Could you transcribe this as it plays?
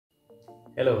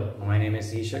Hello, my name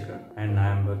is Ishaka and I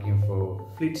am working for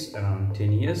FLITS around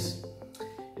 10 years.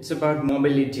 It's about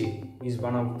mobility is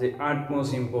one of the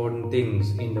utmost important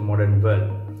things in the modern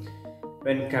world.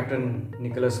 When Captain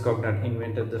Nicholas Cognut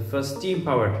invented the first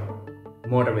steam-powered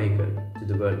motor vehicle to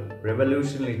the world,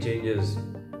 revolutionary changes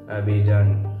have been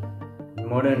done. In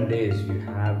modern days, you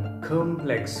have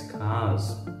complex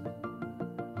cars.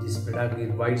 This product is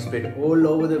widespread all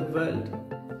over the world.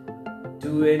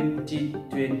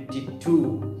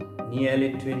 2022,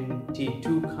 nearly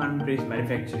 22 countries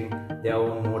manufacturing their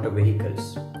own motor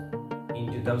vehicles.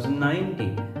 In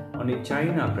 2019, only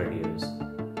China produced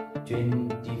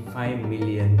 25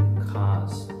 million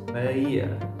cars per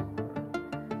year.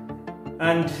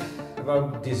 And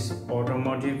about this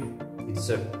automotive, it's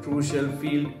a crucial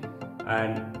field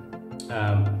and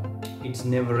it's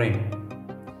never ending.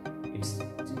 It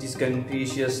is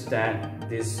conspicuous that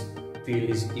this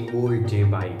field is evolved day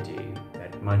by day,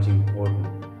 that much important.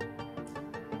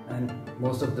 And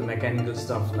most of the mechanical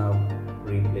stuff now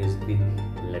replaced with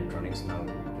electronics. Now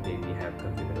today we have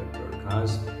computer-controlled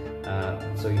cars.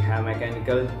 So you have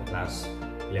mechanical plus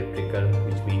electrical,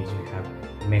 which means you have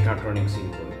mechatronics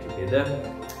involved together.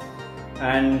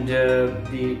 And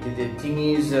the thing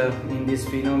is in this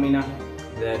phenomena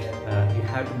that you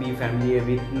have to be familiar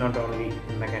with not only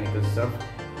mechanical stuff,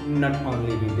 not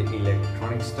only with the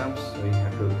electronic stuff, so you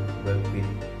have to work with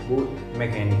both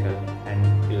mechanical and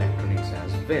electronics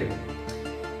as well.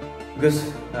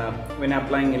 Because when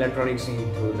applying electronics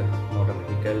into the motor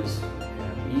vehicles,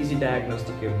 easy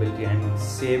diagnostic ability and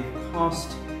save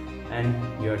cost and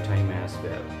your time as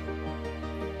well.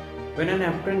 When an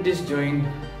apprentice joins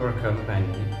for a company,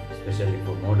 especially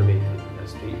for motor vehicle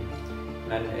industry,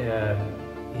 and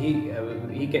he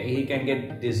can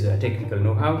get this technical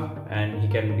know-how and he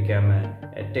can become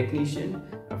a technician,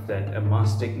 after that a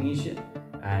master technician,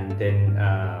 and then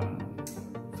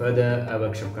further a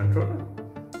workshop controller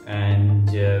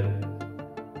and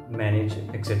manager,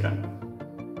 etc.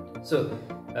 So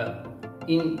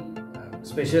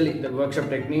especially the workshop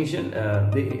technician,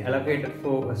 they allocated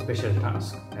for a special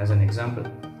task. As an example,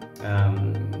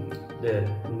 the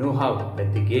know-how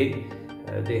that they gain,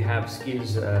 they have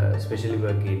skills especially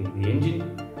working the engine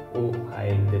or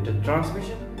the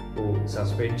transmission or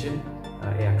suspension,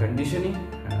 air conditioning,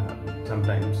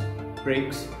 sometimes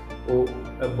brakes or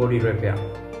a body repair.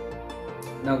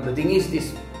 Now the thing is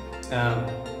this,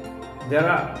 there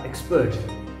are expert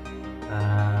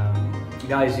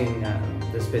guys in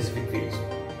the specific fields,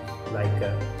 like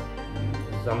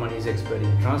someone is expert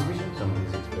in transmission, someone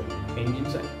is expert in engine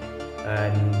side,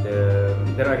 and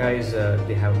there are guys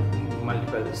they have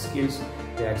multiple skills.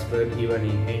 They are expert even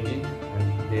in engine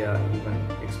and they are even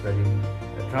expert in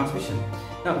transmission.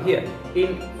 Now here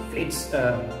in FLITS,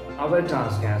 our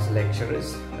task as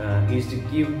lecturers is to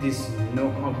give this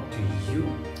know-how to you,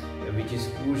 which is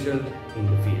crucial in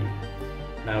the field.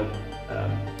 Now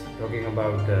talking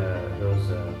about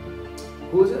those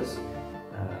courses,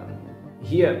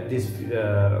 here this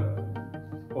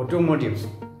automotives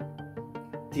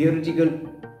theoretical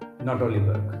not only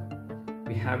work,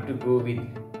 we have to go with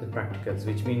the practicals,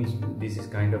 which means this is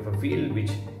kind of a field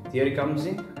which theory comes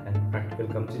in and practical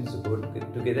comes in, so both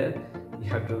together you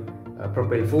have to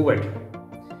propel forward.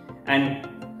 And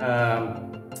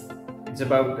it's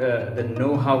about the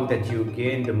know-how that you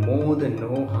gain. The more the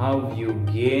know-how you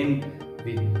gain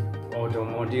with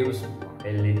automotives,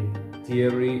 in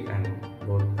theory and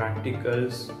both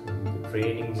practicals,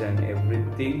 trainings and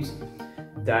everything,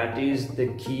 that is the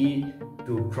key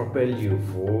to propel you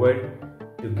forward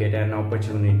to get an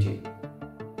opportunity.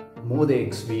 More the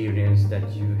experience that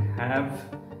you have,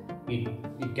 it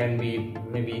can be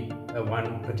maybe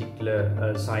one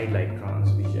particular side like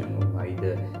transmission or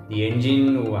either the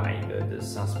engine or either the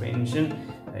suspension.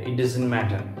 It doesn't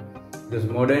matter, because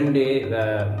modern day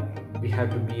we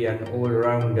have to be an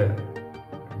all-rounder.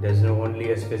 There's no only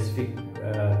a specific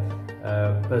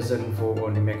person for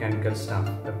only mechanical stuff,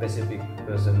 a specific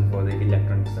person for the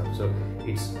electronic stuff, so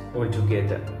it's all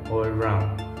together, all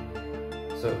round.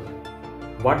 So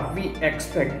what we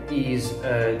expect is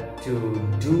to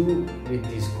do with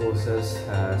these courses,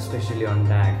 especially on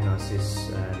diagnosis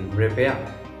and repair.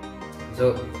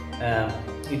 So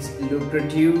it's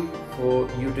lucrative for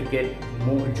you to get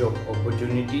more job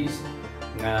opportunities,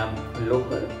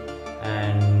 local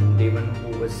and even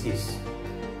overseas.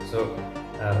 So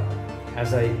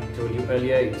as I told you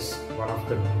earlier, it's one of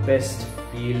the best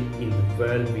field in the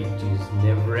world, which is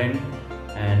never end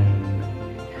and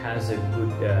it has a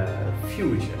good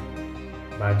future,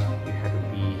 but you have to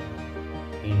be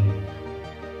in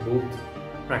both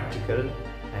practical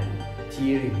and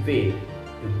theory way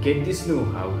to get this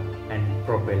know-how and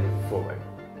propel forward.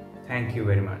 Thank you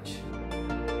very much.